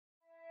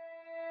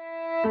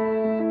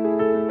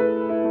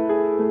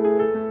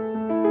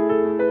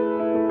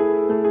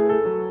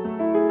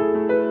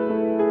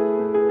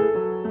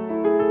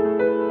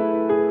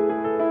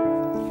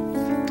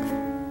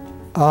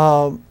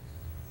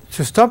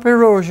To stop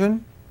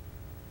erosion,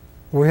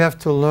 we have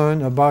to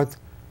learn about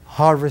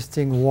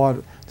harvesting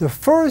water. The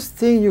first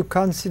thing you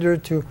consider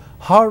to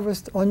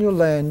harvest on your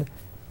land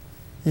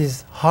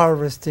is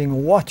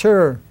harvesting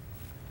water.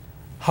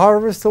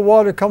 Harvest the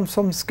water, comes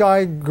from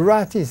sky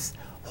gratis.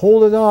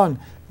 Hold it on,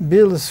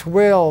 build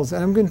swales,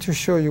 and I'm going to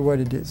show you what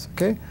it is,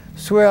 okay?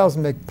 Swales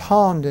make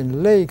ponds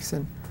and lakes,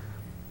 and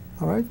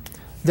all right?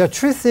 There are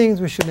three things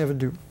we should never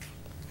do.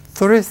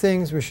 Three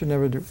things we should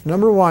never do.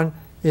 Number one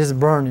is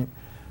burning.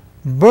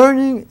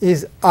 Burning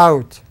is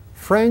out.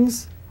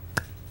 Friends,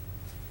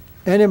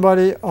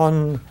 anybody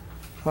on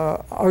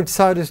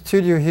outside the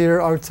studio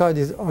here, outside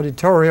this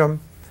auditorium,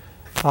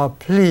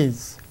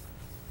 please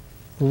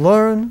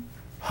learn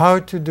how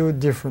to do it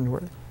different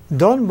way.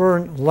 Don't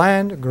burn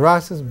land,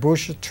 grasses,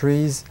 bushes,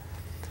 trees.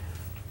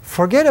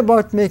 Forget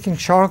about making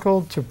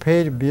charcoal to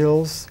pay the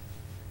bills.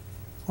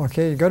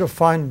 Okay, you got to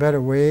find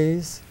better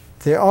ways.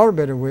 There are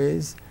better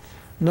ways.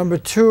 Number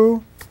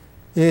two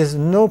is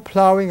no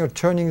plowing or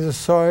turning the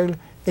soil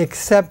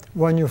except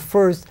when you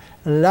first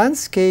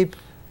landscape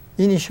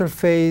initial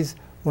phase.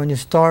 When you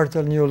start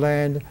a new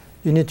land,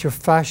 you need to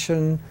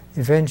fashion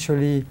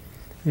eventually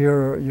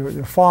your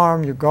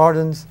farm, your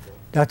gardens.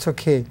 That's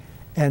okay.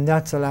 And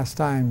that's the last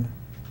time.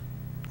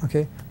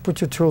 Okay?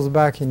 Put your tools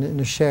back in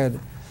the shed.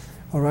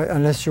 All right?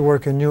 Unless you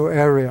work a new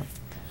area.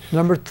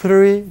 Number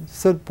three,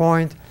 third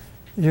point,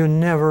 you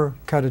never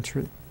cut a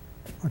tree.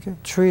 Okay?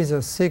 Trees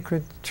are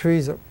sacred.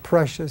 Trees are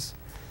precious.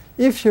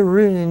 If you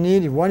really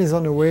need it, one is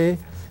on the way,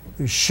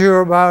 you're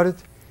sure about it,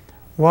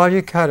 well,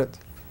 you cut it.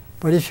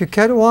 But if you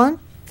cut one,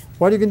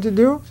 what are you going to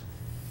do?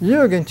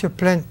 You're going to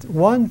plant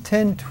 1,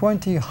 10,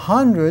 20,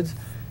 100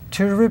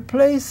 to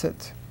replace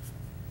it.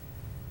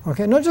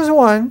 Okay, not just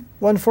one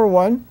for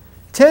one,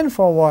 10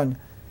 for one,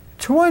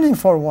 20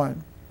 for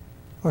one.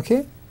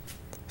 Okay?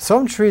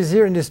 Some trees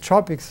here in these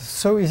tropics are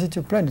so easy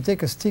to plant. You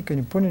take a stick and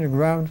you put it in the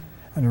ground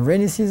in a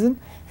rainy season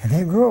and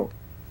they grow.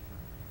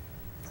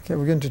 Okay,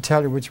 we're going to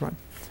tell you which one.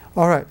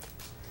 All right.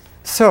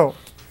 So,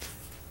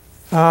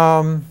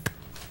 I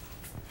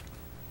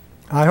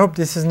hope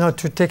this is not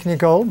too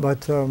technical,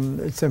 but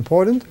it's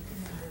important.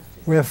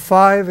 We have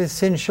 5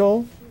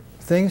 essential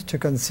things to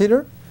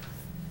consider.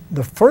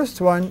 The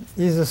first one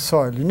is the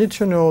soil. You need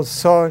to know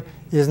soil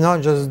is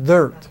not just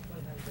dirt.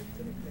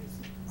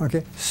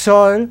 Okay?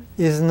 Soil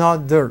is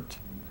not dirt.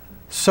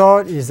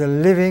 Soil is a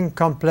living,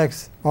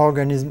 complex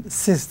organism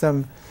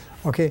system.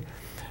 Okay?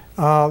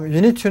 You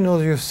need to know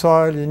your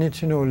soil. You need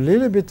to know a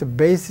little bit the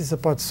basis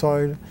about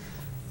soil,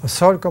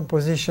 soil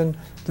composition,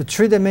 the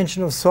 3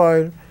 dimensions of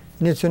soil.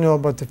 You need to know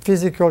about the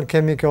physical,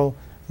 chemical,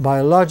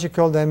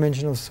 biological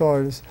dimension of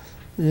soils.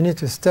 You need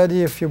to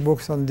study a few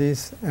books on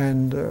this,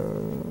 and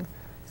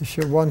if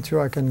you want to,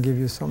 I can give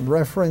you some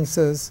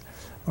references.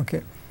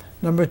 Okay.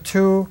 Number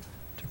 2,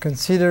 to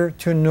consider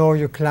to know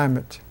your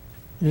climate.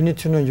 You need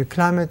to know your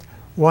climate.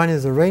 One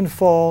is the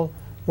rainfall,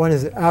 one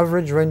is the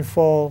average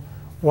rainfall,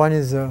 one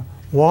is the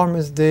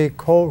warmest day,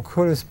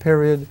 coolest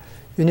period.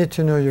 You need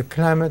to know your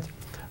climate.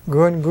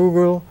 Go on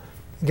Google,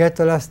 get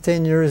the last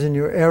 10 years in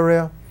your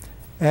area,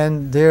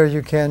 and there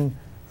you can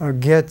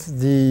get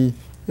the,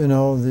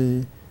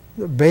 the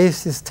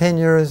basis 10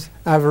 years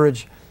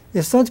average.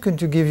 It's not going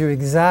to give you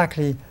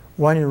exactly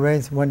when it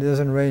rains, when it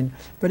doesn't rain,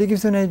 but it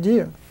gives you an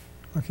idea.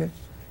 Okay?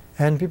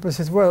 And people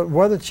say, well,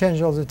 weather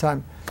changes all the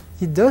time.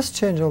 It does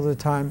change all the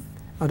time.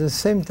 At the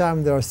same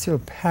time, there are still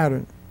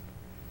patterns.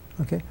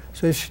 Okay?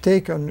 So if you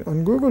take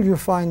on Google, you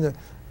find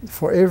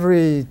for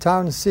every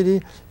town,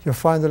 city, you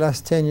find the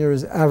last 10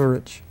 years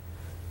average.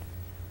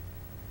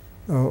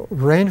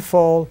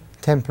 Rainfall,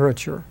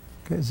 temperature.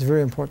 Okay? It's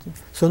very important.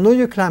 So know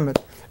your climate,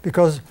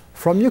 because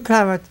from your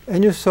climate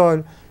and your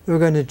soil, you're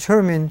going to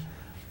determine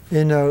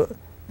in a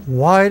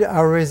wide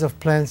arrays of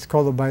plants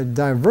called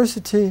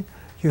biodiversity.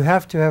 You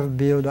have to have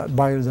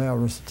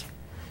biodiversity.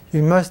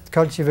 You must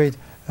cultivate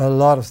a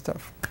lot of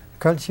stuff.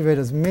 Cultivate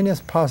as many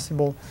as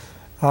possible,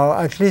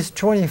 at least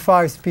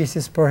 25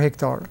 species per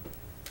hectare.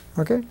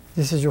 Okay?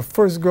 This is your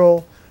first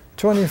goal,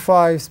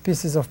 25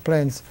 species of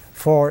plants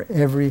for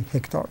every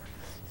hectare.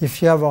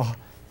 If you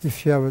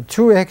have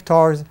 2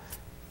 hectares,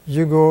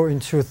 you go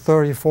into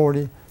 30,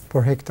 40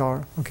 per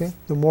hectare. Okay?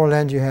 The more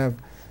land you have,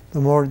 the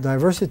more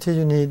diversity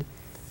you need.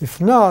 If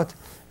not,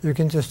 you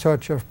can just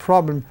start to have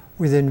problem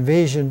with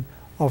invasion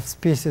of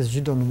species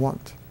you don't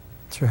want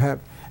to have,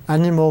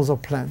 animals or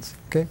plants.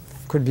 Okay?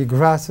 Could be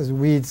grasses,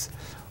 weeds,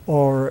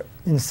 or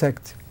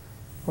insect,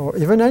 or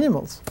even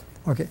animals.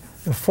 Okay?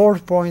 The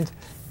 4th point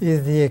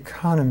is the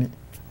economy.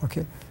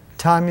 Okay?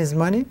 Time is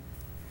money.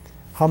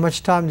 How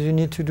much time do you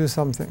need to do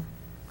something?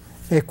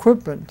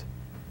 Equipment.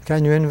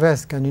 Can you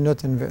invest? Can you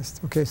not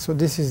invest? Okay, so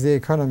this is the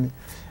economy.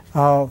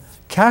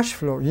 Cash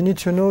flow. You need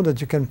to know that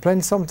you can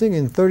plant something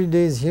in 30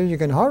 days here you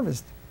can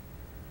harvest.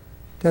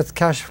 That's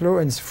cash flow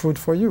and it's food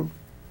for you.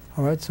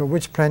 All right, so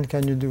which plant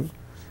can you do?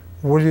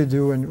 Will you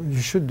do and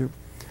you should do?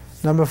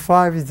 Number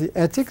 5 is the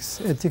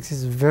ethics. Ethics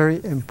is very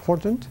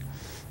important.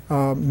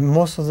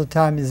 Most of the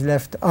time is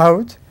left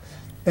out.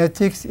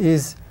 Ethics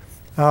is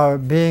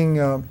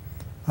being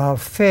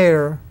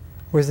fair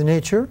with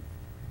nature,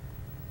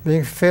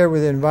 being fair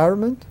with the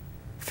environment,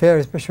 fair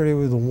especially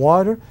with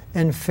water,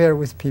 and fair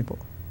with people.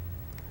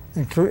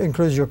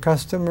 Includes your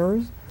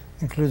customers,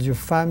 includes your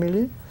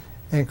family,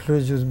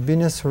 includes your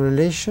business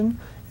relation,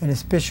 and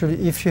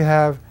especially if you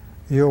have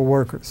your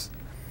workers.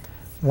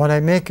 When I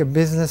make a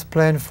business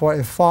plan for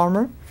a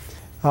farmer,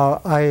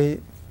 I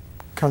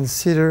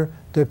consider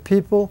the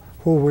people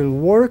who will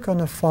work on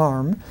a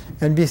farm,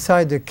 and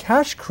beside the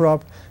cash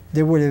crop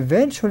they will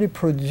eventually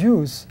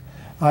produce,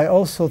 I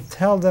also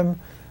tell them,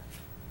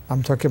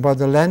 I'm talking about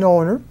the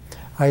landowner,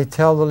 I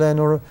tell the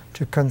landowner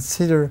to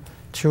consider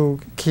to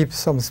keep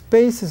some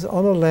spaces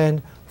on the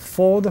land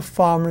for the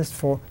farmers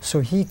so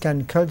he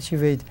can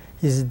cultivate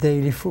his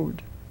daily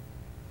food,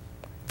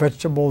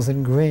 vegetables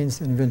and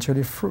grains and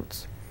eventually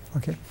fruits.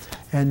 Okay,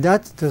 and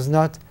that does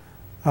not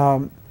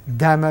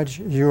damage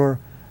your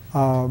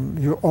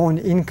own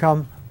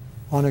income.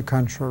 On the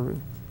contrary.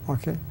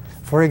 Okay,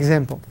 for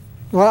example,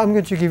 well, I'm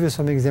going to give you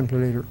some example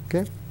later.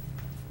 Okay.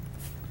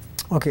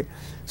 Okay,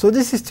 so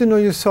this is to know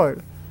your soil.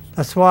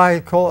 That's why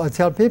I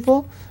tell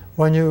people,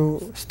 when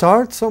you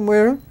start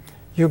somewhere,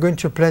 you're going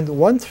to plant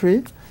one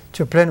tree.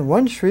 To plant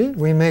one tree,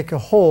 we make a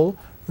hole.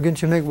 We're going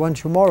to make one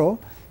tomorrow.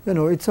 You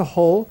know, it's a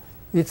hole.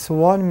 It's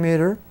 1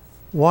 meter,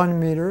 1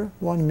 meter,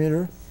 1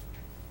 meter,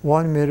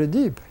 1 meter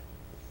deep.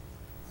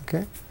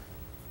 Okay,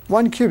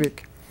 1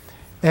 cubic.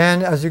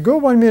 And as you go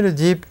 1 meter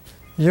deep,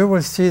 you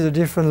will see the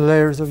different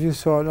layers of your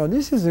soil. Now,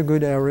 this is a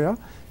good area.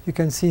 You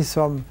can see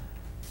some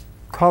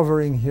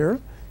covering here.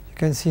 You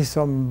can see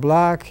some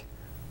black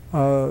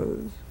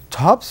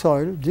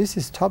topsoil. This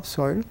is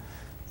topsoil.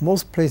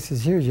 Most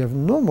places here you have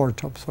no more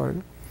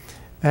topsoil.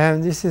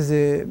 And this is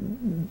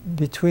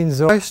between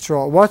the rice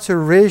straw. What's the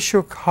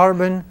ratio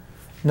carbon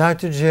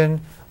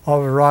nitrogen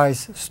of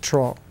rice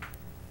straw?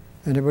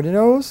 Anybody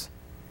knows?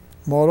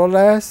 More or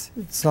less.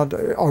 It's not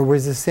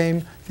always the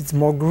same. It's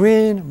more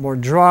green, more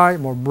dry,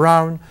 more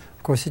brown.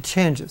 Of course it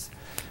changes.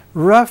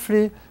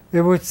 Roughly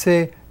we would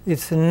say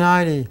it's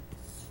 90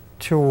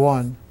 to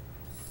 1.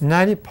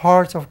 90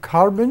 parts of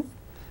carbon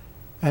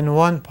and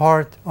 1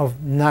 part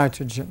of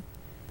nitrogen.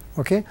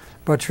 Okay?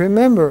 But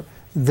remember,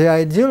 the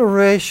ideal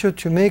ratio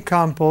to make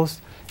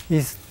compost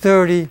is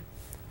 30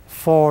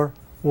 for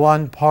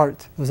 1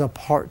 part. Those are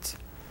parts.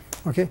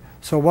 Okay?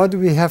 So what do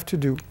we have to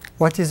do?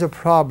 What is the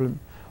problem?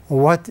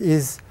 What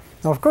is,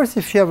 now of course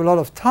if you have a lot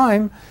of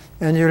time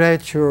and you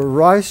let your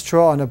rice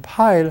straw on a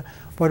pile,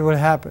 what will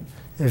happen?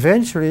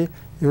 Eventually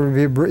it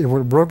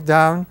will break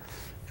down,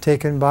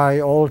 taken by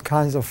all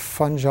kinds of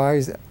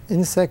fungi,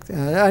 insects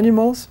and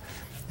animals,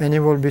 and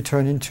it will be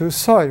turned into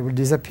soil, it will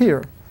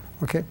disappear.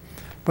 Okay?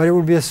 But it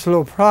will be a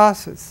slow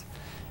process,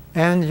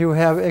 and you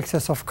have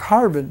excess of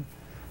carbon.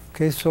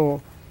 Okay,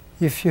 so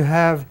if you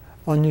have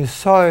on your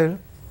soil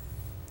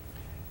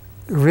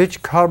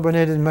rich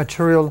carbonated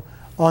material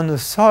on the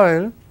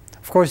soil,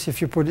 of course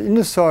if you put it in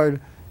the soil,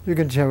 you're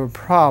going to have a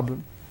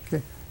problem.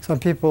 Okay? Some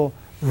people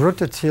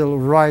rototill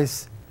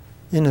rice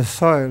in the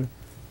soil.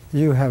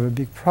 You have a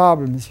big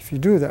problem if you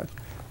do that.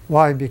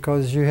 Why?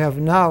 Because you have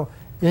now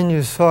in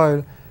your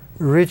soil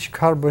rich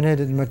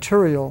carbonated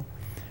material,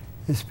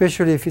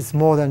 especially if it's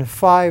more than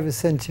 5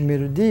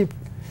 centimeters deep.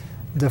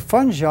 The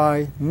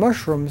fungi,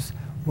 mushrooms,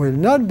 will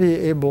not be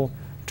able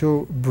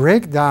to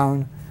break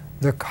down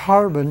the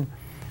carbon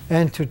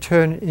and to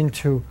turn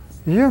into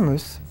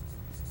humus.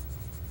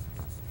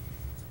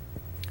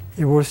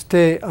 It will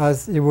stay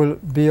as it will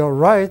be all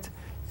right.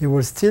 It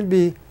will still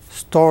be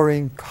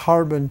storing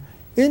carbon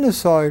in the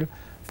soil,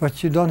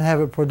 but you don't have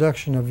a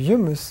production of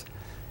humus.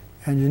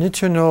 And you need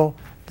to know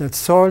that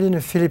soil in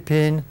the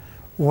Philippines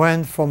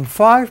went from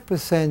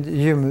 5%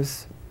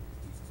 humus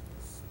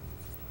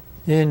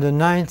in the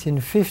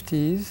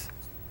 1950s,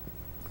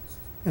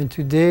 and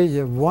today you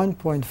have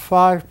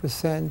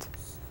 1.5%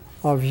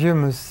 of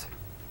humus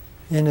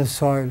in the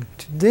soil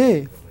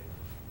today.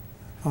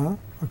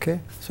 Okay,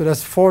 so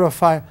that's 4 or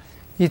 5.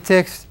 It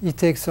takes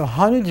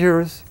 100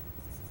 years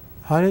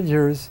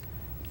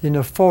in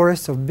a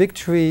forest of big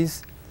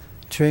trees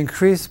to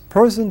increase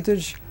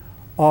percentage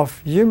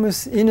of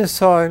humus in the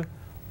soil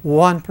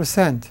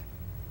 1%.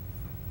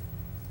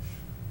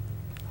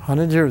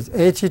 100 years,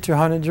 80 to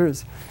 100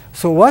 years.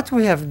 So what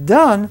we have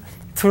done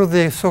through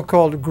the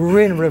so-called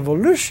Green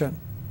Revolution,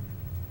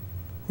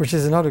 which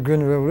is not a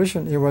green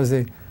revolution, it was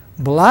a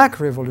black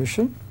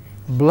revolution,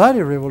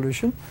 bloody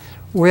revolution,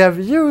 we have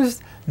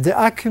used the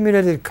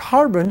accumulated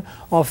carbon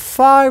of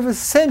 5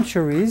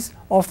 centuries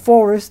of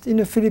forest in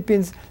the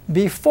Philippines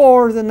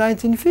before the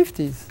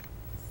 1950s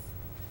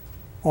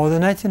or the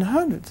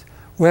 1900s.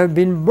 We have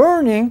been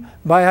burning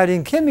by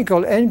adding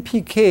chemical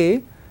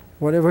NPK,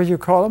 whatever you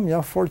call them, yeah,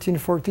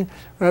 1414.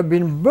 We have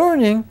been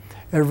burning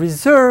a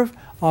reserve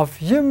of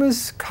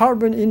humus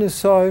carbon in the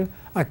soil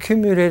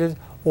accumulated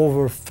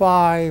over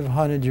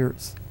 500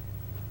 years.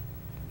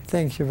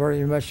 Thank you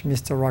very much,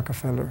 Mr.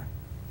 Rockefeller.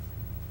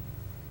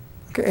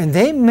 Okay, and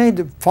they made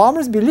the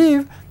farmers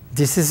believe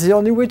this is the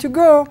only way to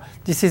go.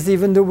 This is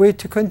even the way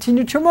to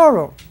continue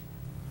tomorrow.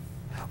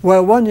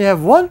 Well, when you have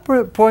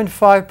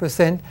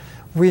 1.5%,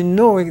 we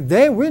know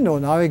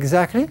now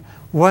exactly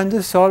when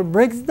the soil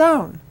breaks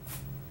down.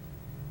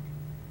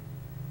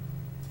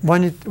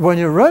 When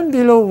you run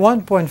below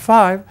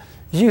 1.5,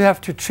 you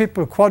have to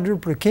triple,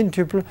 quadruple,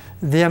 quintuple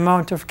the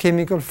amount of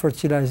chemical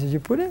fertilizer you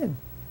put in,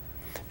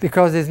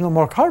 because there's no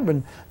more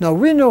carbon. Now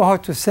we know how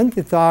to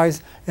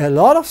synthesize a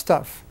lot of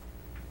stuff.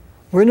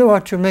 We know how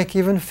to make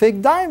even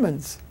fake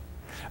diamonds.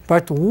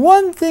 But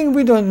one thing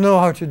we don't know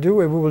how to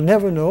do, and we will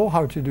never know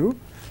how to do,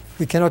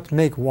 we cannot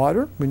make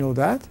water, we know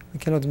that. We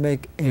cannot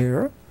make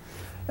air.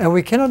 And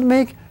we cannot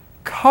make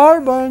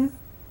carbon.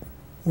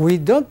 We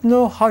don't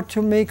know how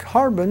to make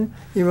carbon,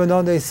 even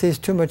though they say it's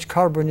too much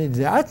carbon in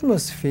the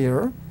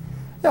atmosphere.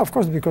 Yeah, of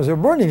course, because they're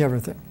burning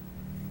everything.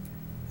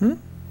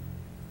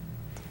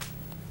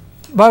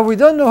 But we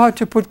don't know how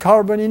to put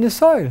carbon in the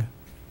soil.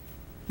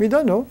 We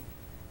don't know,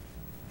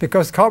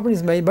 because carbon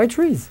is made by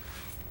trees.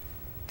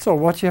 So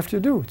what you have to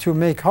do to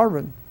make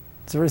carbon?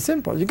 It's very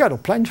simple. You got to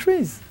plant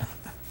trees.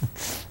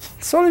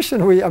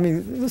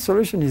 The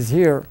solution is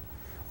here.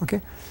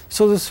 Okay.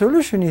 So the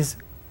solution is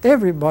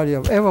every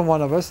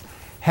one of us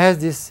has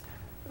this,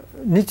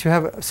 need to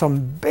have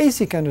some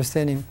basic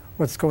understanding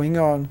what's going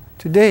on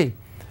today.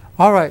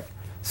 All right.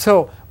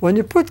 So when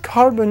you put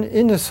carbon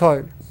in the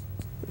soil,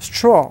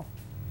 straw,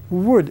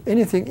 wood,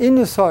 anything in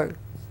the soil,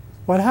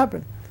 what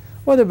happened?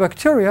 Well, the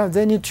bacteria,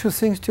 they need two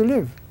things to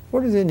live.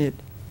 What do they need?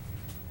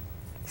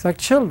 It's like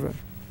children.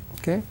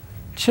 Okay?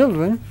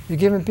 Children, you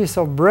give them a piece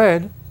of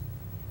bread,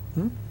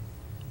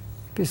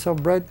 piece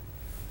of bread,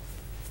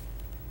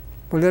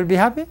 will they be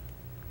happy?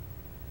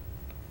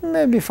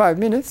 Maybe 5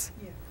 minutes.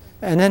 Yeah.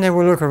 And then they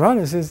will look around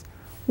and says,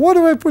 what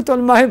do I put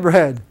on my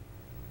bread?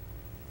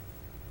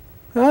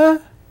 Huh?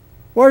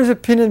 Where is the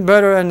peanut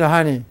butter and the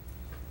honey?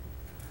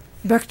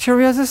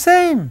 Bacteria is the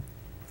same.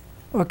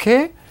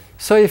 Okay?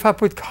 So if I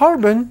put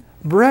carbon,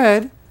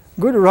 bread,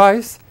 good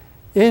rice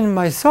in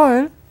my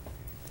soil,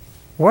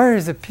 where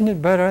is the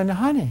peanut butter and the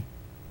honey?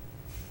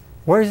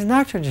 Where is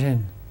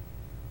nitrogen?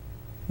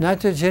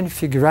 Nitrogen,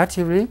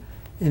 figuratively,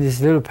 in this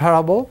little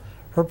parable,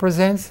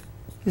 represents,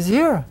 is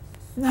here.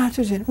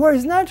 Nitrogen. Where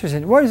is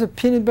nitrogen? Where is the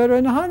peanut butter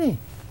and the honey?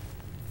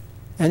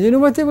 And you know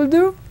what they will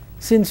do?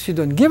 Since you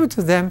don't give it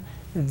to them,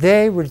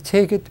 they will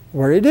take it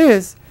where it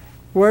is.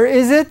 Where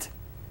is it?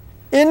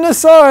 In the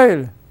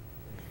soil.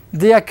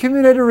 The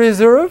accumulated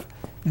reserve,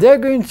 they're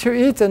going to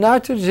eat the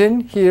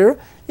nitrogen here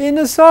in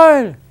the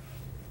soil.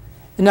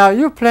 Now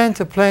you plant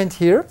a plant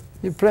here.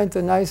 You plant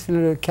a nice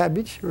little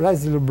cabbage,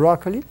 nice little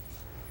broccoli.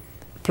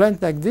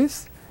 Plant like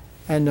this,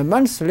 and a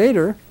month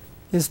later,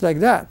 it's like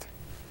that.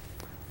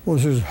 Well,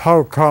 says,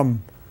 how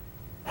come?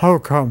 How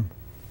come?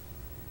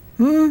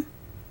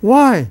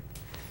 Why?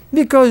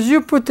 Because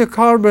you put the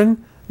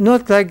carbon,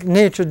 not like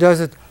nature does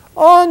it,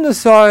 on the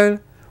soil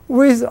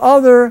with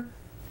other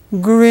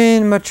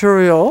green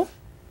material,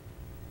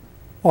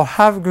 or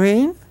half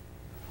green,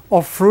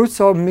 or fruits,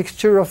 or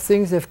mixture of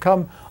things that have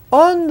come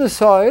on the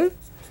soil.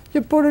 You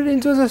put it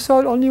into the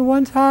soil only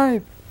one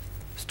time.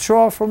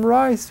 Straw from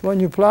rice when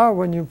you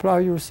plow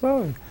your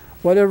soil.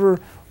 Whatever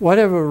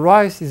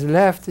rice is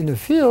left in the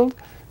field,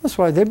 that's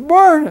why they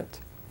burn it.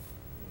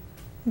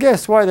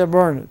 Guess why they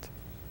burn it?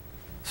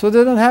 So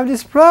they don't have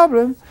this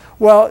problem.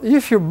 Well,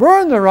 if you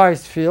burn the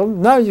rice field,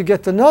 now you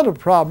get another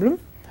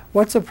problem.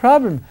 What's the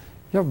problem?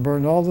 You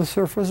burn all the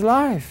surface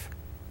life.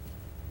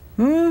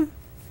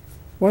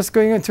 What's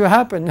going to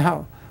happen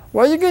now?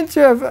 Well, you're going to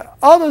have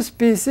other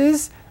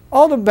species,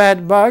 all the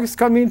bad bugs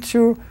coming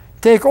to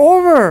take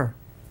over.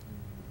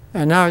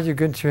 And now you're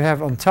going to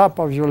have, on top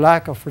of your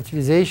lack of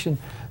fertilization,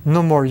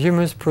 no more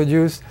humus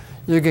produced.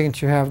 You're going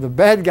to have the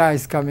bad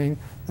guys coming,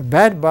 the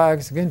bad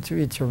bugs going to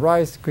eat your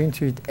rice, going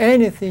to eat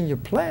anything you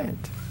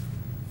plant.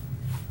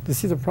 Do you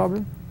see the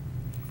problem?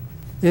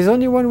 There's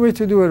only one way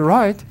to do it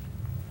right,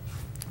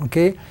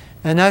 okay?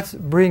 And that's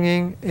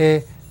bringing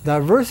a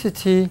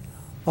diversity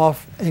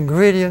of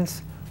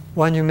ingredients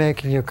when you're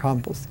making your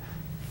compost.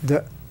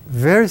 The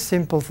very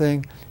simple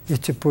thing is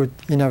to put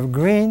enough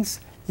greens,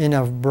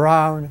 enough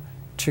brown,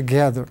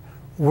 together.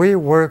 We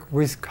work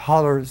with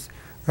colors.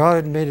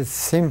 God made it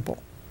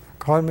simple.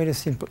 God made it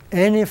simple.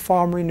 Any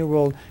farmer in the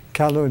world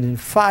can learn in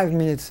 5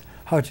 minutes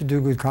how to do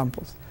good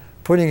compost.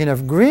 Putting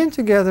enough green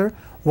together,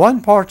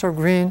 1 part of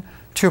green,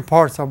 2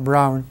 parts of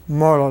brown,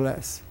 more or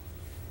less.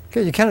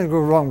 Okay, you cannot go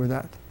wrong with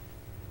that.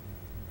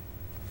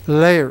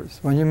 Layers.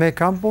 When you make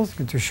compost, I'm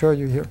going to show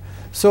you here.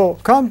 So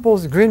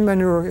compost, green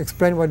manure,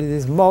 explain what it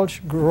is,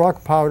 mulch,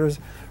 rock powders,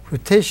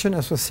 rotation,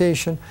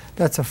 association,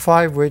 that's a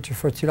 5-way to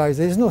fertilize.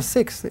 There is no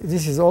 6,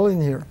 this is all in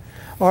here.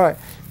 All right,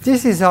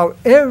 this is how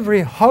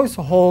every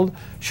household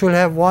should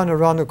have one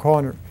around the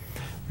corner.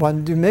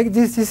 When you make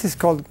this, this is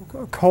called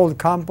cold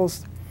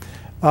compost.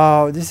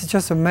 This is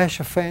just a mesh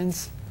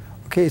fence.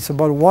 Okay, it's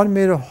about 1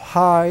 meter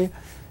high.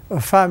 A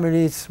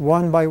family, it's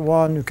 1 by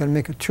 1. You can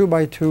make a 2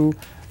 by 2.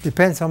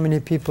 Depends how many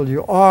people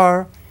you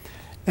are.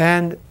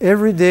 And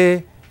every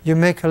day you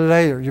make a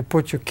layer. You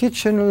put your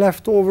kitchen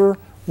leftover,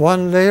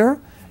 1 layer,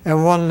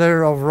 and 1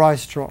 layer of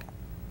rice straw.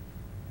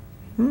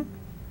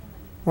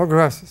 Or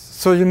grasses.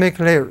 So you make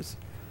layers.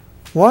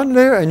 1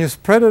 layer and you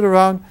spread it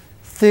around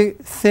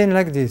thin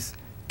like this.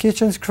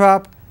 Kitchen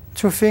scrap,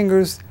 2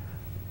 fingers,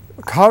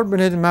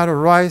 carbonated matter,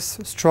 rice,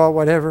 straw,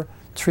 whatever,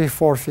 3,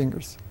 4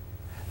 fingers.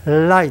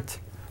 Light.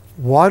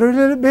 Water a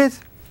little bit,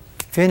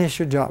 finish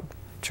your job.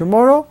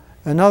 Tomorrow,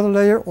 another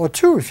layer or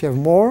 2. If you have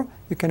more,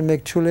 you can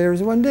make 2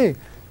 layers one day.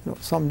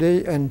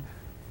 Someday, and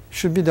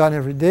should be done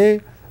every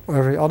day or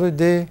every other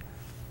day.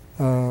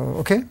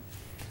 Okay?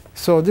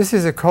 So this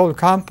is a cold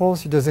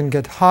compost. It doesn't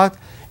get hot.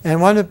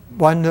 And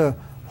when the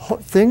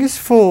thing is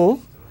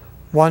full,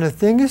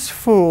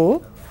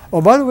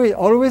 oh, by the way, it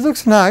always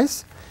looks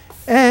nice,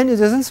 and it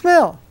doesn't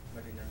smell.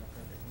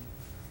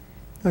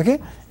 Okay?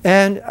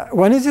 And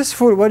when it is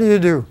full, what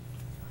do?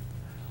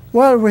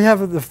 Well, we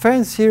have the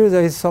fence here.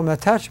 There is some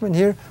attachment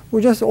here.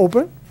 We just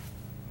open.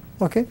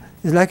 Okay?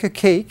 It's like a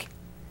cake.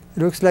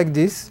 It looks like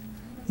this.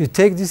 You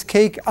take this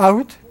cake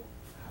out.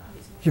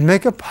 You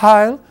make a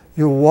pile.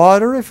 You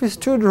water if it's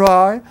too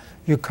dry.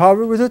 You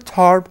cover with a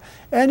tarp.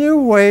 And you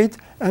wait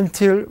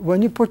until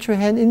when you put your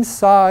hand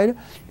inside,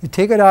 you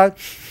take it out.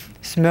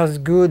 It smells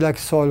good like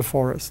soil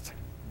forest.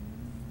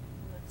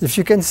 If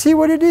you can see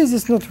what it is,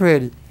 it's not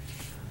ready.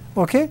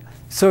 Okay?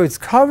 So it's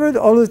covered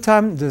all the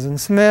time. Doesn't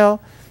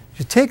smell.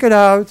 You take it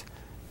out,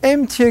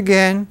 empty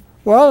again.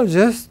 Well,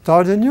 just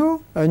start a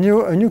new,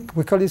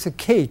 we call this a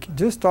cake.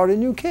 Just start a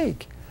new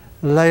cake.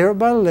 Layer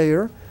by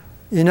layer,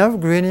 enough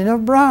green,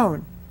 enough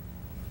brown.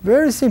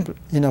 Very simple.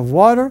 Enough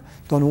water,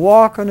 don't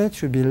walk on it,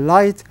 should be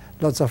light,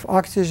 lots of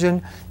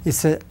oxygen.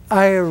 It's an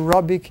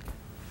aerobic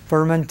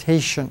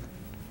fermentation.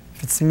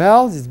 If it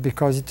smells, it's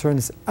because it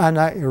turns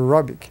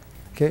anaerobic.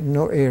 Okay,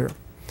 no air.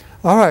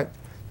 All right,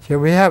 here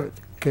we have it.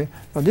 Okay,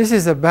 now this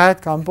is a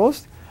bad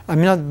compost. I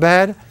mean, not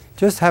bad,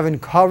 just haven't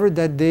covered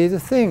that day the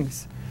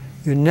things.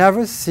 You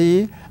never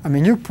see, I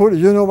mean, you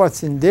know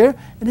what's in there,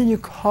 and then you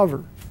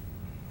cover.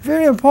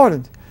 Very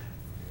important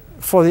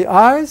for the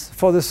eyes,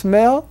 for the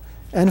smell,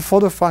 and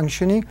for the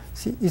functioning.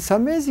 See, it's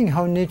amazing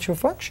how nature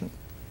functions.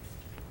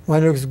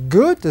 When it looks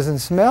good, doesn't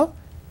smell,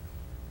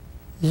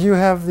 you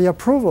have the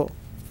approval.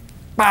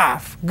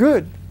 Baff,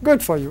 good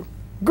for you,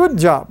 good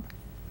job.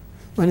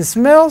 When it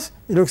smells,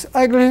 it looks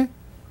ugly,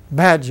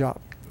 bad job.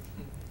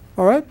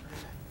 All right?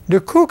 The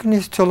cook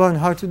needs to learn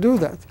how to do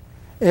that.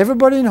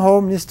 Everybody in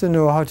home needs to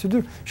know how to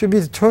do. Should be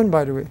the turn,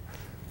 by the way.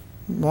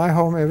 My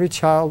home, every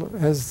child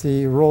has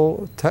the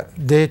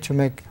day to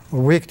make, a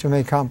week to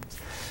make compost.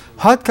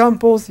 Hot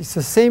compost is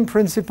the same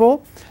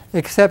principle,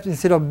 except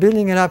instead of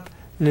building it up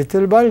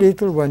little by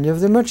little, when you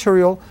have the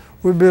material,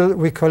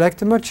 we collect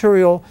the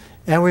material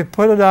and we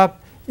put it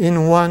up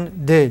in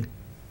one day.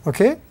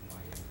 Okay?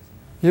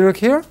 You look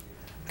here?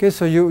 Okay,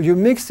 so you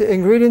mix the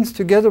ingredients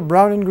together,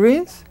 brown and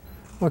greens.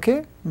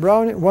 Okay,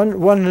 brown,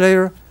 one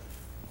layer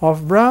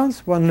of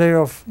browns, one layer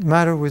of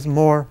matter with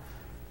more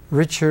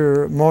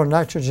richer, more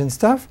nitrogen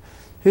stuff.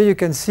 Here you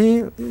can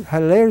see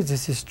layers.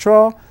 This is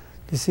straw,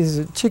 this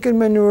is chicken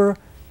manure,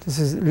 this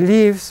is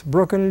leaves,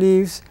 broken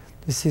leaves,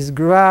 this is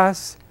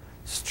grass,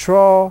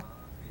 straw,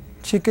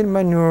 chicken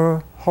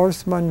manure,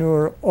 horse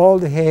manure,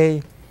 old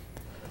hay,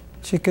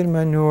 chicken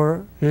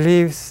manure,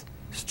 leaves,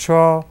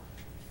 straw,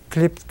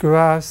 clipped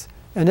grass,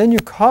 and then you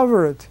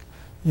cover it.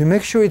 You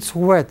make sure it's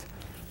wet.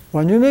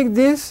 When you make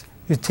this,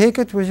 you take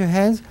it with your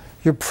hands,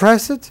 you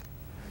press it,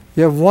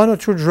 you have 1 or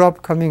 2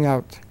 drops coming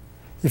out.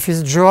 If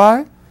it's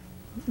dry,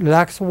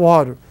 lacks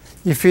water.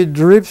 If it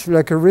drips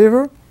like a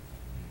river,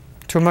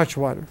 too much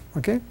water,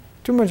 okay?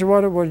 Too much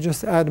water will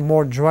just add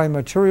more dry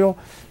material.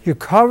 You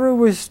cover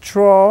with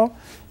straw.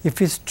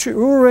 If it's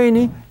too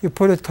rainy, you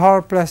put a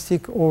tar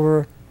plastic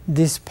over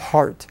this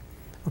part,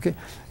 okay?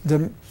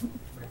 The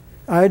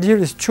idea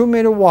is 2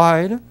 meters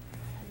wide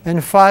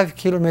and 5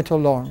 kilometers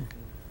long.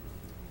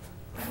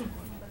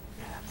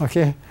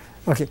 Okay,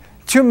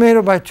 2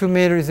 meters by 2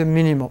 meters is a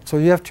minimum. So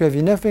you have to have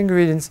enough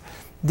ingredients.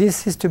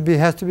 This has to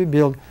be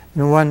built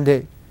in one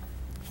day.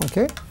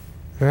 Okay,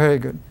 very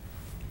good.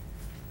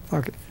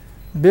 Okay,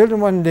 build in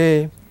one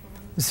day.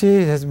 You see,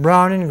 it has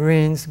brown and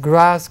greens,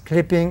 grass,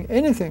 clipping,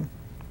 anything.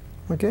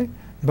 Okay,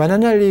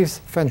 banana leaves,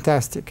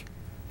 fantastic,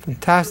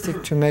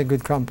 fantastic to make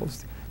good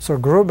compost. So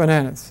grow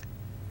bananas.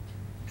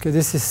 Okay,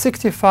 this is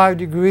 65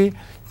 degrees.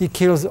 It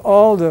kills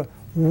all the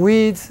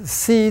weeds,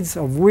 seeds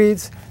of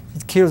weeds.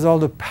 It kills all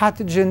the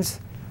pathogens.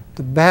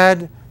 The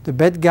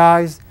bad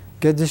guys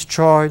get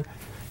destroyed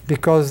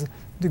because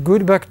the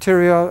good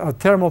bacteria are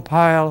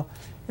thermopile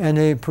and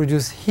they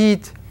produce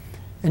heat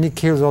and it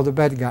kills all the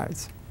bad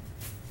guys.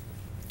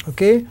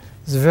 Okay,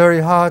 it's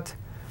very hot.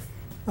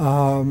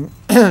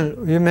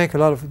 You make a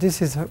lot of,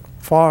 this is a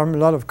farm, a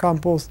lot of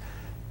compost.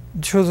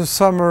 Through the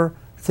summer,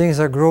 things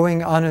are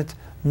growing on it,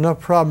 no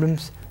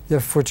problems. You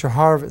have food to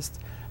harvest.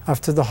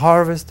 After the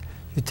harvest,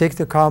 you take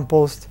the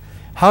compost.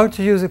 How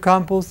to use the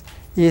compost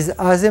is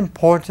as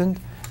important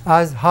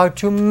as how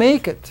to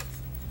make it.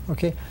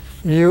 Okay,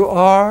 you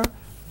are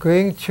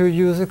going to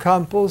use the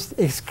compost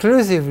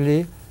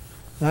exclusively.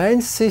 I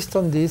insist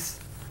on this.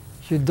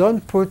 You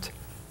don't put,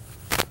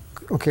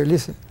 okay,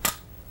 listen,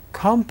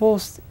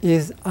 compost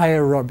is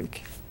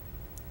aerobic.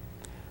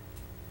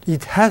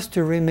 It has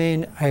to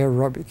remain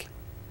aerobic.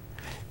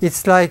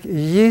 It's like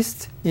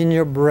yeast in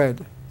your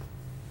bread.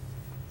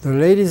 The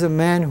ladies and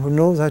men who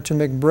knows how to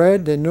make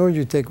bread, they know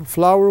you take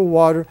flour,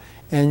 water,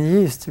 and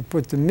yeast. You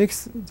put the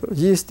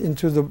yeast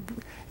into the,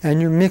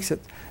 and you mix it.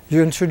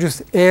 You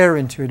introduce air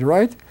into it,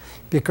 right?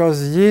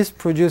 Because yeast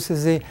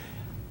produces a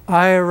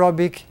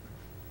aerobic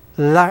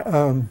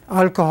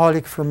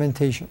alcoholic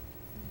fermentation.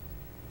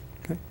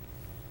 Okay?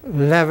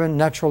 Leaven,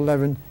 natural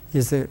leaven,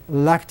 is a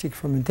lactic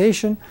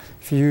fermentation.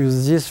 If you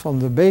use yeast from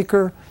the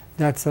baker,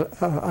 that's an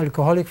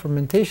alcoholic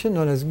fermentation,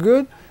 not as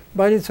good,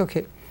 but it's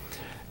okay.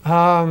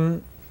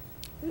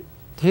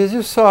 Here's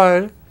your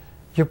soil.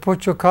 You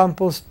put your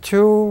compost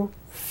 2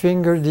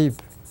 finger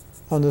deep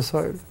on the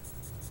soil.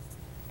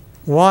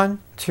 1,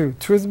 2.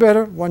 2 is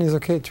better, 1 is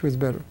okay, 2 is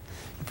better.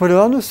 You put it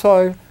on the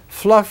soil,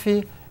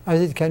 fluffy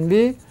as it can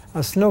be,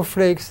 as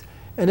snowflakes,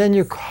 and then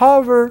you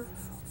cover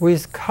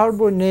with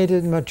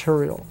carbonated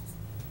material.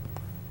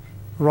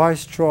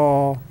 Rice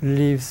straw,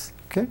 leaves,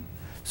 okay?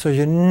 So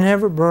you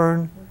never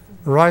burn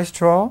rice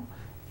straw,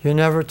 you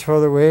never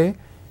throw it away.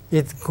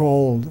 It's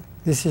gold.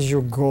 This is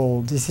your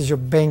gold. This is your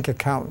bank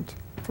account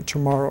for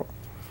tomorrow,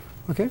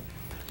 okay?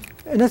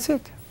 And that's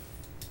it.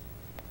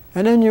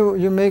 And then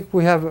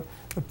we have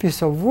a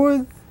piece of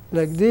wood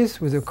like this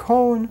with a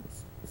cone,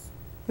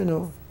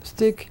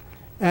 stick,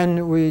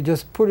 and we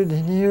just put it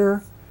in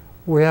here.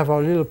 We have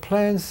our little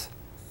plants,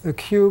 the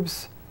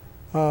cubes,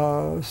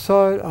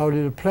 soil, our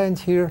little plant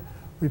here.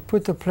 We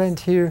put the plant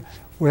here.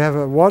 We have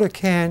a water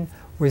can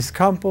with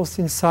compost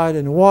inside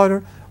and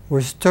water.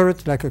 We stir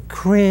it like a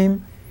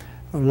cream,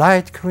 a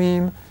light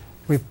cream.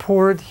 We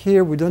pour it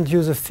here. We don't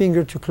use a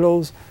finger to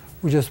close.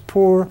 We just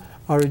pour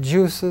our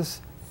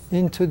juices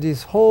into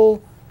this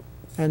hole,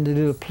 and the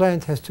little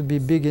plant has to be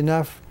big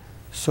enough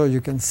so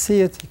you can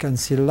see it, you can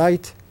see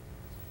light,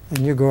 and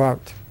you go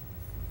out.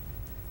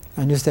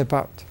 And you step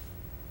out.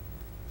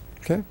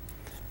 Okay?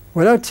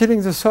 Without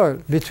tilling the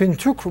soil.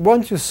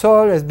 Once your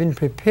soil has been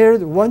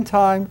prepared one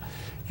time,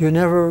 you're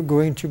never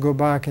going to go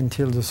back and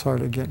till the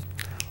soil again.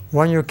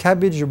 When your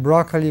cabbage, your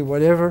broccoli,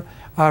 whatever,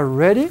 are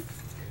ready,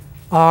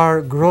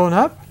 are grown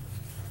up,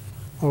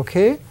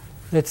 okay?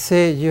 Let's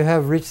say you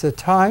have reached the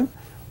time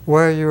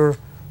where your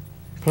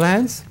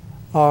plants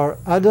are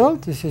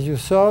adult. This is your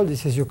soil,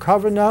 this is your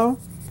cover now,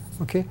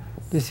 okay?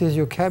 This is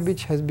your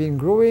cabbage has been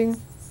growing,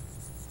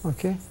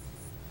 okay?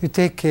 You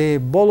take a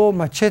bolo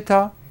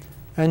macheta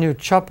and you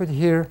chop it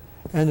here,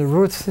 and the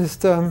root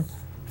system,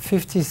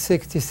 50,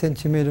 60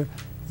 centimeter,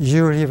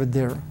 you leave it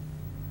there.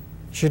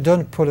 You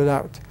don't pull it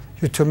out.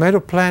 Your tomato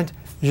plant,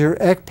 your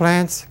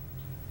eggplants,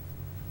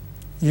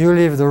 you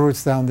leave the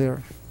roots down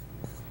there.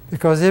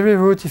 Because every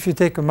root, if you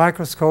take a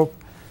microscope,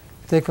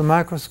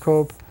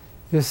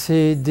 you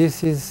see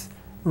this is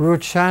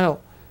root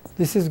channel.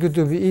 This is going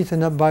to be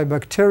eaten up by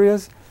bacteria.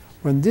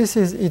 When this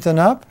is eaten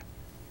up,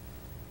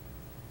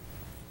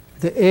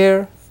 the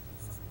air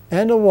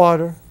and the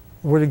water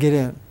will get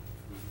in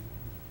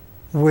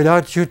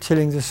without you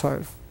tilling the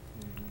soil.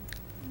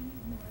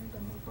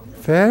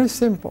 Very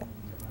simple.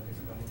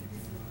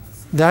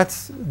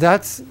 That's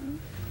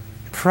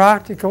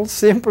practical,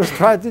 simple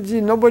strategy.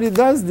 Nobody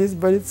does this,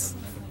 but it's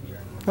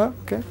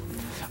okay.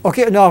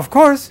 Okay, now of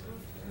course,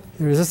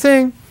 here is the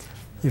thing.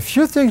 If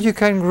you think you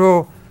can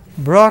grow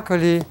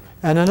broccoli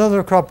and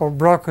another crop of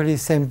broccoli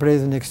same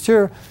place next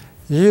year,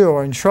 you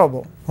are in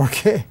trouble,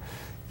 okay?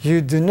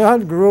 You do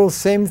not grow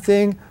same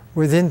thing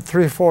within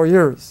 3-4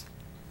 years.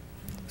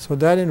 So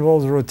that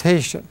involves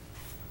rotation,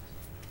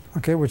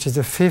 okay, which is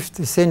the 5th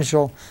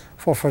essential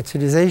for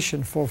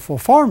fertilization, for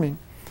farming,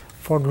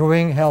 for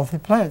growing healthy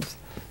plants.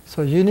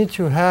 So you need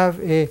to have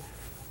a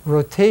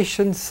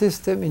rotation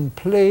system in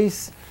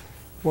place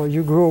where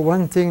you grow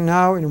one thing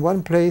now in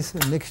one place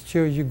and next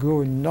year you go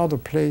in another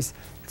place.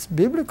 It's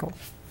biblical.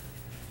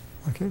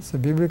 Okay, it's a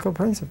biblical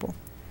principle.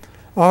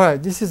 All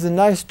right, this is a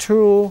nice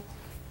tool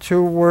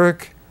to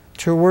work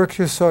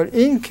your soil.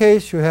 In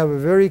case you have a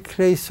very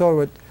clay soil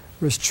that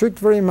restricts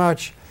very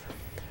much,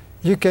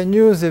 you can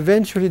use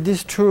eventually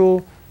this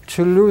tool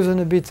to loosen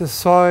a bit the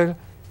soil,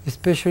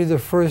 especially the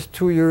first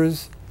 2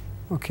 years.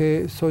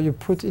 Okay, so you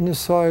put in the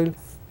soil,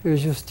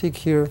 here's your stick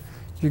here,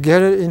 you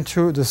get it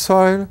into the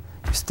soil,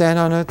 you stand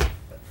on it,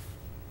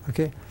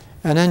 okay,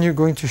 and then you're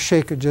going to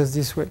shake it just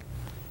this way.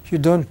 You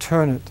don't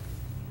turn it,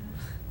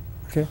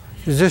 okay,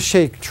 you just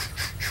shake.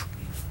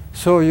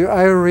 So you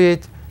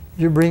aerate,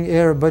 you bring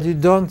air, but you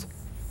don't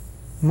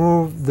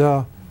move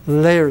the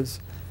layers,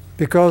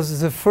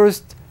 because the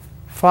first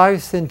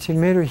 5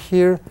 centimeters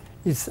here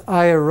is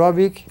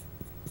aerobic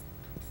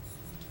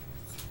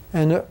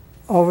and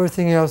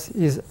everything else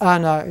is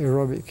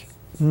anaerobic,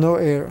 no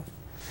air.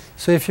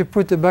 So if you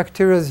put the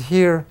bacteria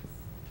here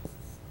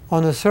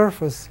on the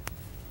surface,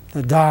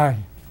 they die.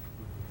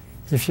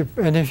 If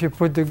you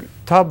put the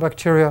top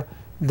bacteria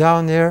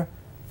down there,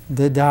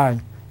 they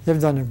die. You've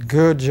done a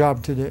good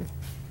job today.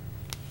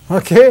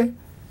 Okay?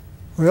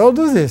 We all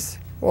do this.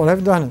 All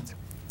have done it.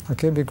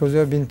 Okay? Because we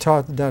have been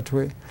taught that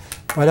way.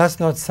 But that's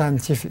not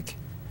scientific.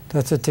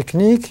 That's a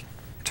technique.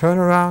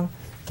 Turnaround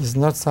is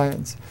not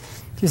science.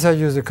 This I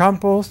use the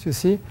compost, you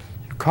see.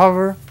 You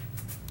cover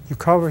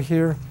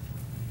here.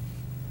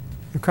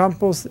 You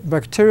compost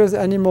bacteria,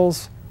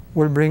 animals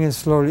will bring it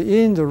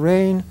slowly in, the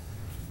rain.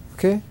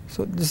 Okay,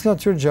 so this is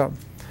not your job.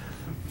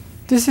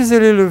 This is a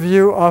little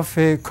view of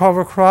a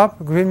cover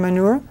crop, green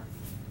manure,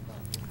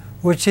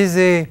 which is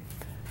a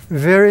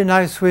very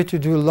nice way to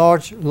do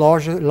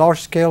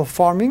large scale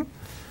farming.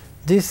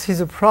 This is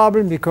a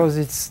problem because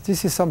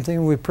this is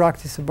something we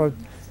practiced about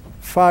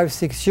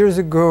 5-6 years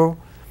ago,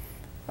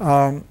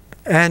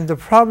 and the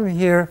problem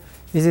here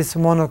is it's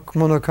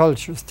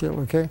monoculture still.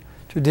 Okay,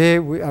 today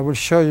I will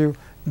show you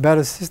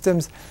better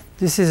systems.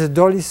 This is a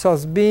dolly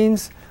sauce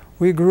beans.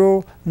 We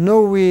grow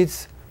no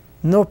weeds,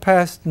 no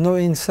pest, no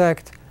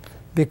insect,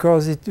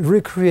 because it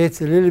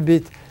recreates a little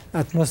bit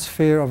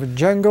atmosphere of a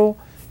jungle.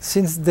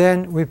 Since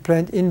then, we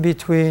plant in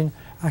between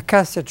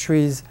acacia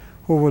trees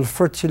who will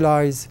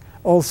fertilize.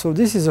 Also,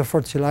 this is a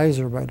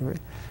fertilizer, by the way.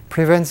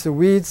 Prevents the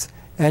weeds,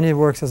 and it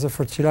works as a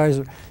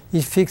fertilizer.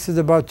 It fixes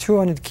about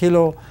 200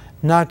 kilo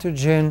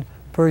nitrogen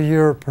per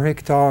year per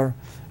hectare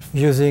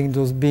using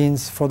those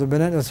beans for the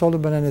banana. That's all the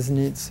bananas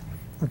needs.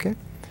 Okay,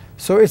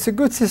 so it's a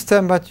good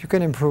system, but you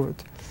can improve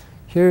it.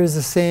 Here is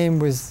the same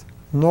with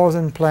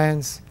northern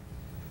plants.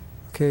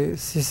 Okay,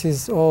 this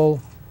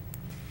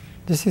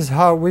is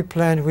how we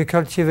plant, we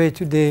cultivate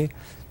today.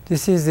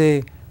 This is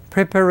a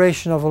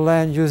preparation of a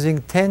land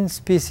using 10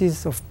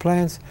 species of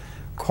plants: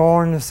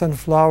 corn,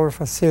 sunflower,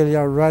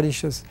 phacelia,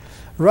 radishes.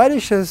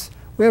 Radishes,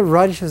 we have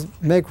radishes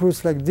make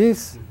roots like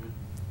this.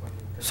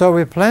 So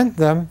we plant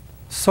them,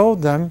 sow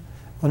them.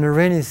 On a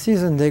rainy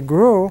season, they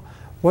grow.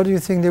 What do you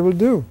think they will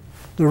do?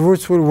 The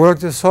roots will work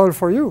the soil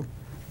for you,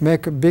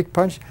 make a big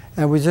punch,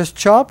 and we just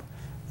chop.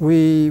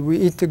 We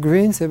eat the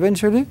greens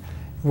eventually.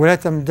 We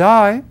let them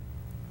die,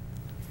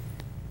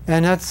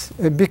 and that's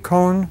a big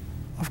cone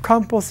of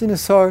compost in the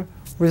soil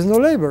with no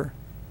labor.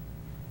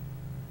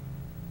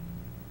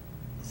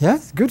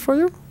 Yes, good for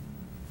you.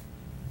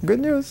 Good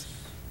news.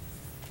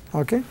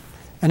 Okay,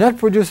 and that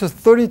produces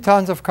 30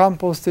 tons of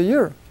compost a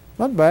year.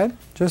 Not bad,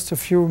 just a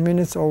few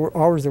minutes or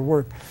hours of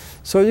work.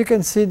 So you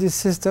can see this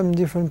system in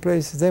different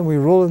places. Then we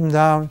roll them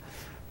down.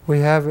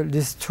 We have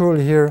this tool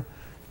here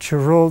to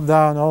roll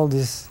down all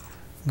this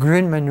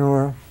green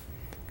manure.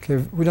 Okay,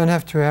 we don't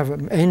have to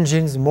have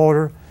engines,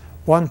 motor.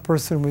 One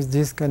person with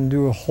this can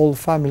do a whole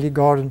family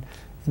garden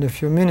in a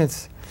few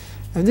minutes.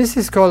 And this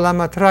is called la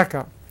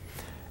matraca.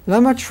 La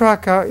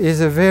matraca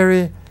is a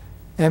very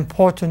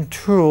important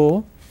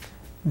tool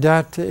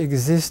that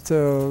exists.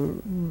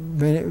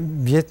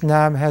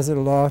 Vietnam has a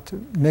lot,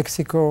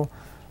 Mexico,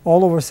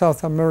 all over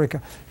South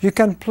America. You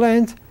can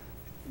plant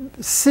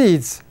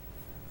seeds,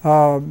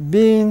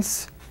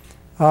 beans,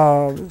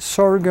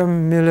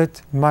 sorghum,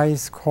 millet,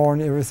 maize,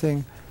 corn,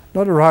 everything.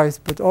 Not rice,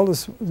 but all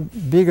the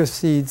bigger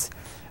seeds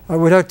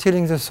without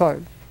tilling the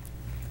soil.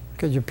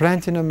 Okay, you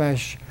plant in a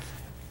mesh.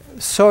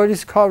 Soil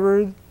is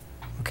covered.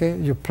 Okay,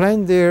 you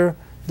plant there,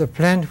 the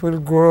plant will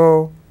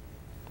grow.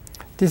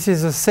 This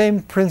is the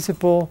same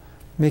principle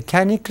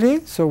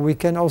mechanically, so we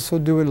can also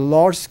do a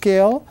large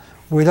scale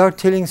without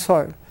tilling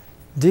soil.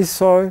 This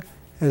soil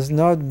has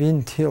not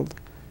been tilled.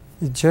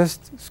 It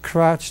just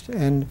scratched,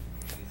 and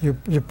you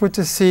put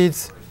the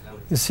seeds.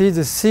 You see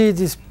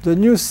the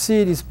new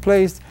seed is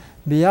placed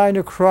behind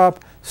a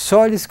crop.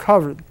 Soil is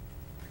covered.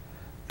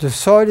 The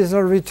soil is not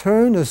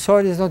returned. The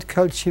soil is not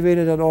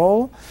cultivated at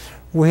all.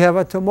 We have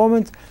at the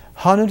moment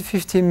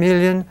 150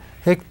 million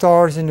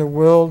hectares in the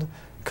world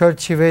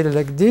cultivated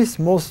like this,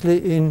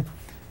 mostly in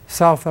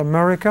South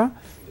America.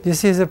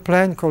 This is a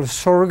plant called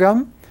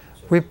sorghum.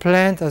 We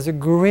plant as a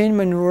green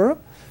manure.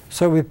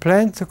 So we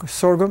plant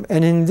sorghum,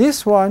 and in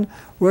this one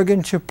we're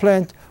going to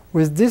plant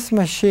with this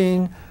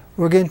machine.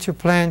 We're going to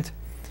plant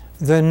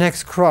the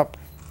next crop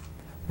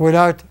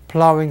without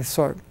plowing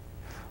soil.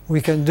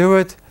 We can do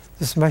it.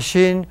 This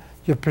machine,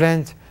 you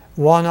plant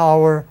 1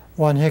 hour,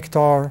 1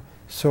 hectare,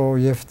 so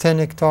you have 10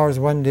 hectares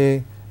one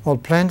day all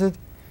planted.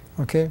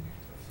 Okay,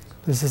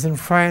 this is in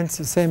France,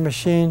 the same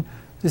machine.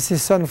 This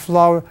is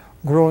sunflower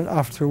grown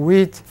after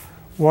wheat,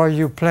 where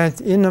you plant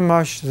in the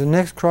mush. The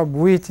next crop,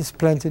 wheat, is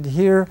planted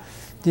here.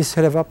 This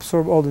will have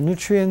absorbed all the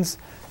nutrients.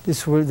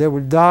 They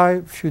will die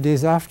a few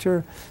days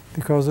after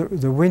because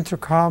the winter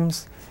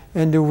comes,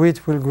 and the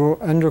wheat will grow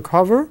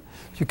undercover.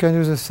 You can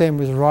do the same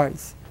with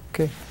rice.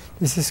 Okay,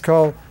 this is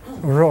called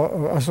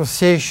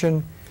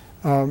association.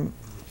 You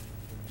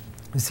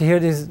see here,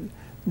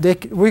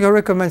 we can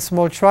recommend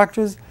small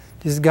tractors.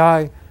 This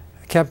guy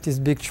kept this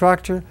big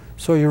tractor,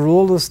 so you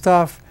roll the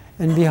stuff,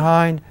 and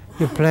behind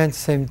you plant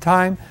same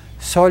time.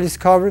 Soil is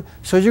covered,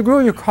 so you grow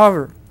your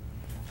cover.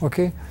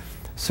 Okay,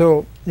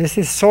 so this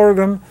is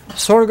sorghum.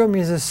 Sorghum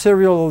is a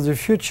cereal of the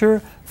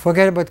future.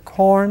 Forget about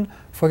corn,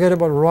 forget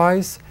about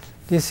rice.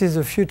 This is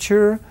the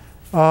future.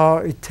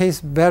 It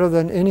tastes better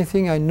than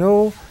anything I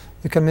know.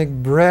 You can make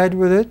bread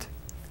with it.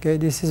 Okay,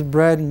 this is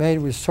bread made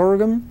with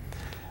sorghum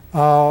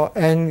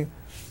and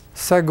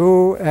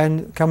sago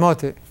and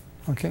camote.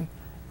 Okay,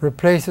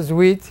 replaces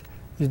wheat.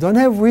 You don't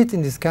have wheat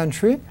in this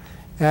country.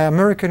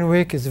 American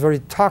wheat is very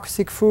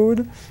toxic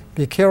food.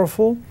 Be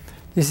careful.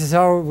 This is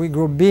how we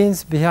grow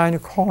beans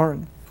behind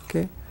corn.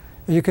 Okay,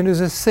 and you can do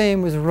the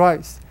same with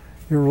rice.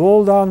 You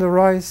roll down the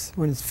rice.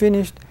 When it's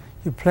finished,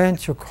 You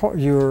plant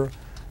your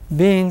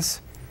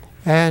beans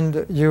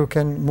and you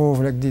can move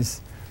like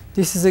this.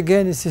 This is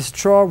again, this is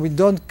straw. We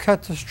don't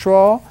cut the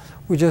straw.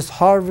 We just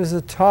harvest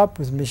the top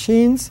with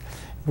machines.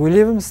 We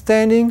leave them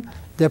standing.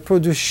 They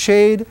produce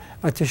shade.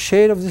 At the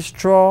shade of the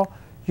straw,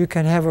 you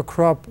can have a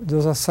crop.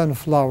 Those are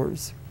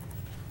sunflowers.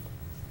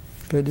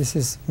 Okay, this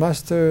is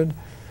mustard.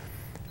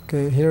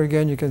 Okay, here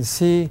again you can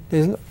see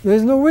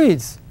there's no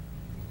weeds.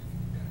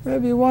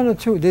 Maybe one or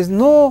two. There's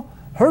no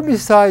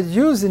herbicide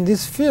used in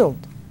this field.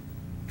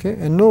 Okay,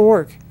 and no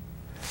work.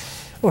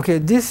 Okay,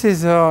 this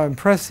is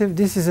impressive.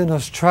 This is in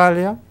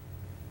Australia.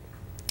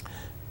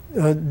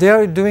 They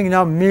are doing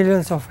now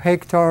millions of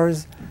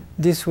hectares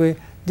this way.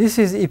 This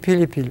is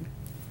ipilipil.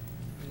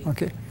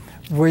 Okay,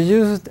 we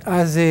use it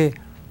as a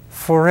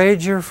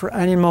forager for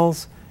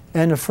animals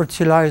and a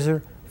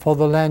fertilizer for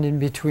the land in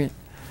between.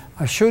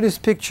 I show this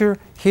picture.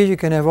 Here you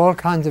can have all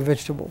kinds of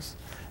vegetables.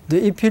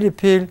 The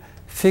ipilipil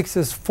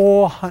fixes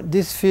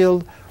this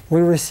field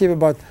will receive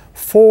about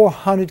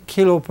 400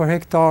 kilo per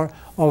hectare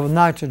of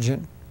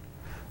nitrogen.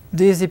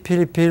 These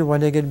ipilipil,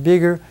 when they get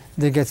bigger,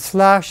 they get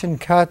slashed and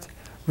cut,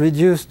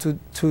 reduced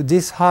to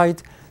this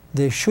height.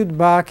 They shoot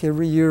back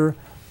every year,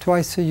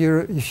 twice a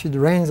year if it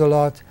rains a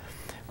lot.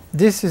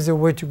 This is the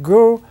way to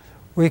go.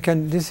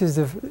 This is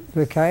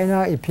the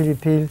Caena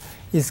ipilipil.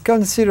 It's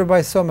considered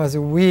by some as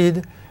a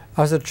weed,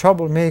 as a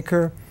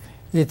troublemaker.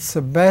 It's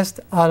the best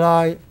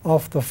ally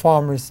of the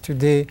farmers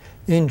today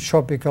in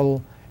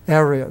tropical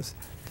areas.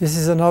 This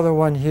is another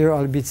one here,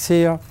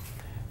 albicea.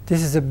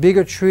 This is a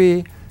bigger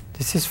tree.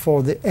 This is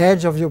for the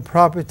edge of your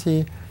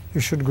property.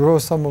 You should grow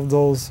some of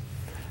those.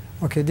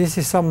 Okay, this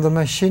is some of the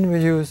machine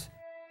we use.